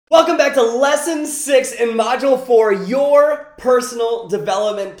Welcome back to Lesson 6 in Module 4, Your Personal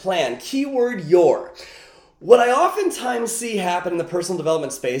Development Plan. Keyword your. What I oftentimes see happen in the personal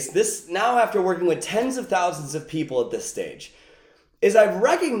development space, this now after working with tens of thousands of people at this stage, is I've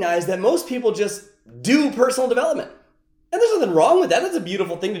recognized that most people just do personal development. And there's nothing wrong with that. It's a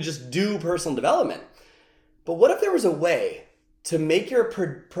beautiful thing to just do personal development. But what if there was a way to make your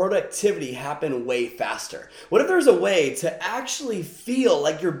productivity happen way faster? What if there's a way to actually feel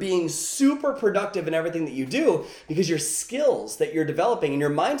like you're being super productive in everything that you do because your skills that you're developing and your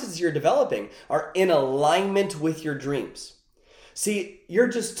mindsets you're developing are in alignment with your dreams? See, you're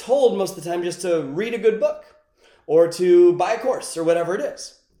just told most of the time just to read a good book or to buy a course or whatever it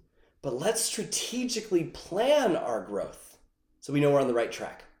is. But let's strategically plan our growth so we know we're on the right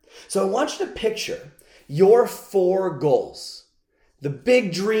track. So I want you to picture your 4 goals, the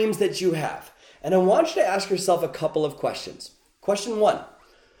big dreams that you have. And I want you to ask yourself a couple of questions. Question 1,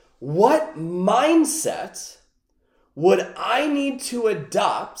 what mindset would I need to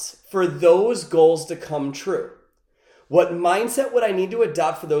adopt for those goals to come true? What mindset would I need to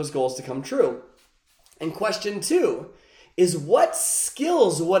adopt for those goals to come true? And question 2 is, what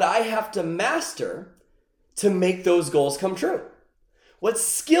skills would I have to master to make those goals come true? What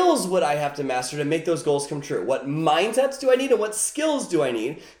skills would I have to master to make those goals come true? What mindsets do I need and what skills do I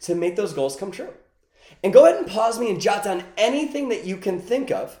need to make those goals come true? And go ahead and pause me and jot down anything that you can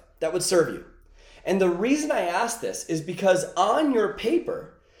think of that would serve you. And the reason I ask this is because on your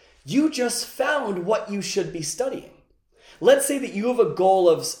paper, you just found what you should be studying. Let's say that you have a goal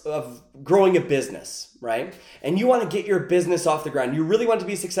of growing a business, right? And you want to get your business off the ground. You really want to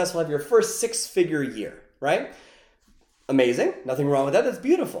be successful, have your first 6-figure year, right? Amazing. Nothing wrong with that. That's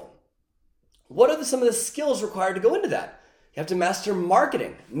beautiful. What are some of the skills required to go into that? You have to master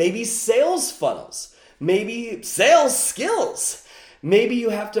marketing, maybe sales funnels, maybe sales skills. Maybe you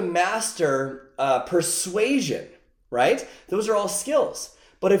have to master persuasion, right? Those are all skills.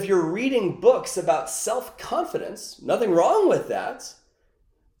 But if you're reading books about self-confidence, nothing wrong with that.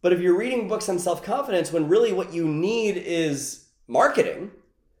 But if you're reading books on self-confidence when really what you need is marketing,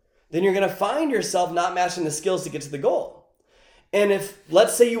 then you're going to find yourself not mastering the skills to get to the goal. And if,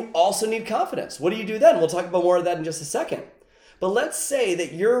 let's say you also need confidence, what do you do then? We'll talk about more of that in just a second. But let's say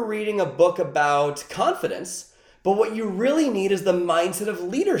that you're reading a book about confidence, but what you really need is the mindset of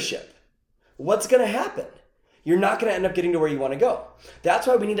leadership. What's going to happen? You're not going to end up getting to where you want to go. That's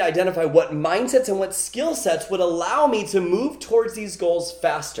why we need to identify what mindsets and what skill sets would allow me to move towards these goals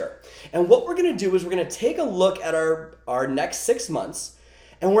faster. And what we're going to do is we're going to take a look at our next 6 months,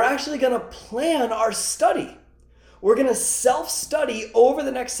 and we're actually going to plan our study. We're going to self-study over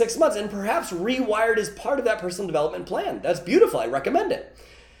the next 6 months and perhaps Rewired as part of that personal development plan. That's beautiful. I recommend it.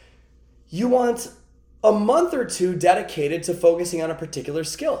 You want a month or 2 dedicated to focusing on a particular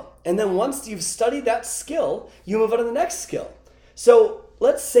skill. And then once you've studied that skill, you move on to the next skill. So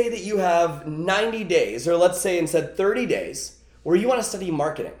let's say that you have 90 days, or let's say instead 30 days, where you want to study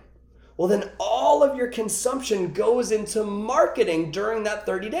marketing. Well, then all of your consumption goes into marketing during that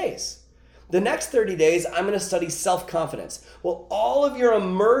 30 days. The next 30 days, I'm going to study self-confidence. Well, all of your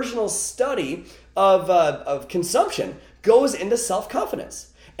immersional study of consumption goes into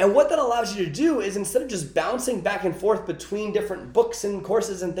self-confidence. And what that allows you to do is, instead of just bouncing back and forth between different books and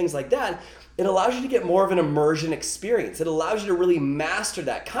courses and things like that, it allows you to get more of an immersion experience. It allows you to really master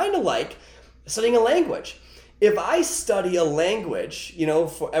that, kind of like studying a language. If I study a language,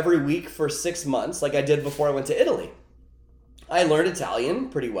 for every week for 6 months, like I did before I went to Italy, I learned Italian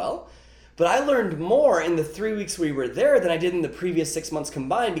pretty well. But I learned more in the 3 weeks we were there than I did in the previous 6 months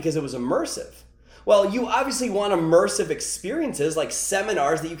combined because it was immersive. Well, you obviously want immersive experiences like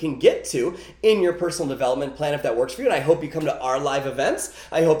seminars that you can get to in your personal development plan if that works for you. And I hope you come to our live events.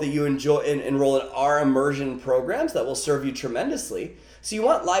 I hope that you enroll in our immersion programs that will serve you tremendously. So you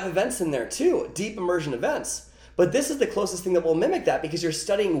want live events in there too, deep immersion events. But this is the closest thing that will mimic that because you're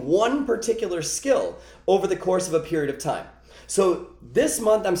studying one particular skill over the course of a period of time. So this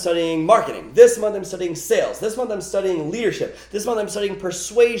month I'm studying marketing. This month I'm studying sales. This month I'm studying leadership. This month I'm studying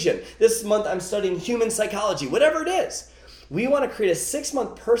persuasion. This month I'm studying human psychology. Whatever it is, we want to create a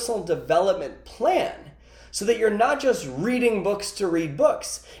 6-month personal development plan so that you're not just reading books to read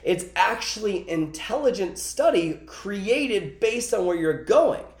books. It's actually intelligent study created based on where you're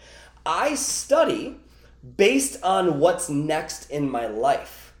going. I study based on what's next in my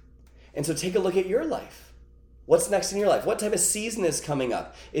life. And so take a look at your life. What's next in your life? What type of season is coming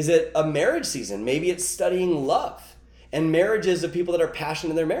up? Is it a marriage season? Maybe it's studying love and marriages of people that are passionate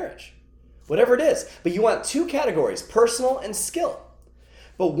in their marriage. Whatever it is. But you want 2 categories, personal and skill.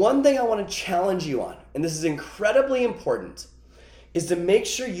 But one thing I want to challenge you on, and this is incredibly important, is to make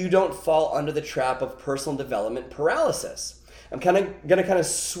sure you don't fall under the trap of personal development paralysis. I'm going to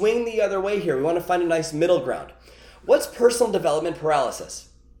swing the other way here. We want to find a nice middle ground. What's personal development paralysis?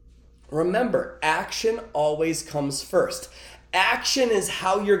 Remember, action always comes first. Action is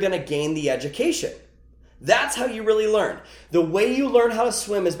how you're going to gain the education. That's how you really learn. The way you learn how to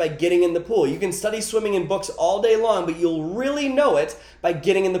swim is by getting in the pool. You can study swimming in books all day long, but you'll really know it by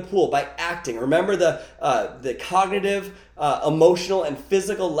getting in the pool, by acting. Remember the cognitive, emotional, and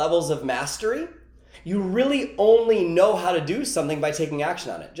physical levels of mastery? You really only know how to do something by taking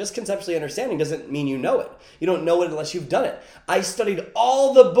action on it. Just conceptually understanding doesn't mean you know it. You don't know it unless you've done it. I studied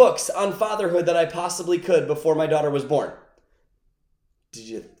all the books on fatherhood that I possibly could before my daughter was born. Do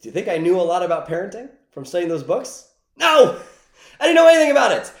you think I knew a lot about parenting from studying those books? No! I didn't know anything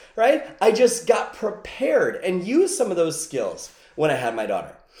about it, right? I just got prepared and used some of those skills when I had my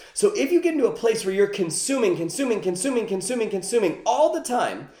daughter. So if you get into a place where you're consuming all the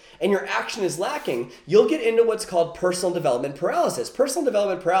time and your action is lacking, you'll get into what's called personal development paralysis. Personal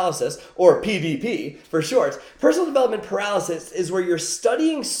development paralysis, or PDP for short, personal development paralysis is where you're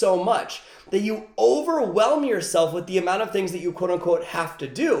studying so much that you overwhelm yourself with the amount of things that you quote unquote have to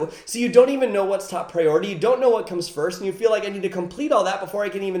do. So you don't even know what's top priority. You don't know what comes first. And you feel like I need to complete all that before I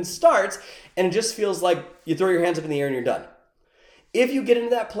can even start. And it just feels like you throw your hands up in the air and you're done. If you get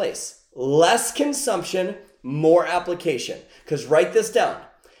into that place, less consumption, more application. Because write this down.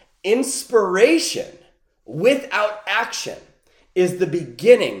 Inspiration without action is the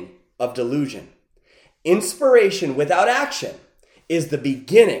beginning of delusion. Inspiration without action is the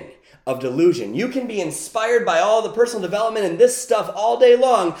beginning of delusion. You can be inspired by all the personal development and this stuff all day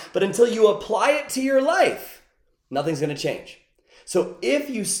long, but until you apply it to your life, nothing's going to change. So if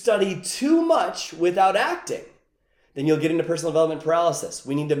you study too much without acting, then you'll get into personal development paralysis.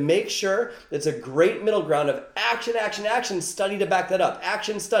 We need to make sure it's a great middle ground of action, action, action, study to back that up.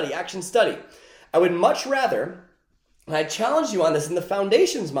 Action, study, action, study. I would much rather, and I challenge you on this in the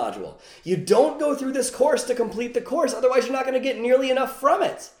foundations module, you don't go through this course to complete the course, otherwise you're not going to get nearly enough from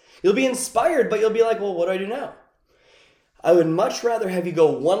it. You'll be inspired, but you'll be like, well, what do I do now? I would much rather have you go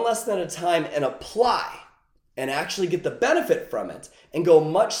one lesson at a time and apply and actually get the benefit from it and go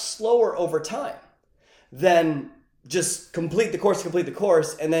much slower over time than just complete the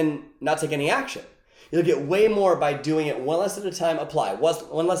course, and then not take any action. You'll get way more by doing it one lesson at a time, apply.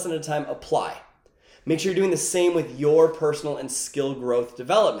 One lesson at a time, apply. Make sure you're doing the same with your personal and skill growth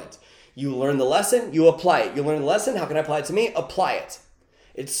development. You learn the lesson, you apply it. You learn the lesson, how can I apply it to me? Apply it.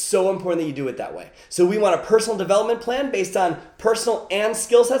 It's so important that you do it that way. So we want a personal development plan based on personal and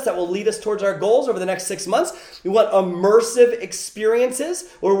skill sets that will lead us towards our goals over the next 6 months. We want immersive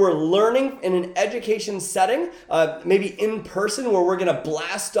experiences where we're learning in an education setting, maybe in person, where we're going to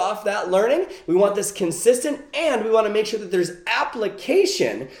blast off that learning. We want this consistent, and we want to make sure that there's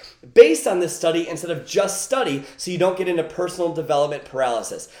application based on this study instead of just study, so you don't get into personal development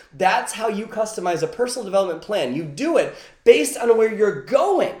paralysis. That's how you customize a personal development plan. You do it based on where you're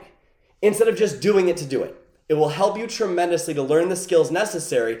going instead of just doing it to do it. It will help you tremendously to learn the skills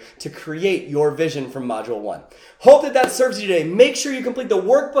necessary to create your vision from Module 1. Hope that serves you today. Make sure you complete the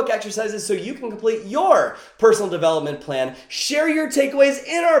workbook exercises so you can complete your personal development plan. Share your takeaways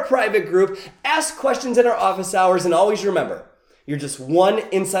in our private group. Ask questions in our office hours. And always remember, you're just one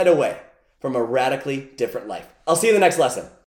insight away from a radically different life. I'll see you in the next lesson.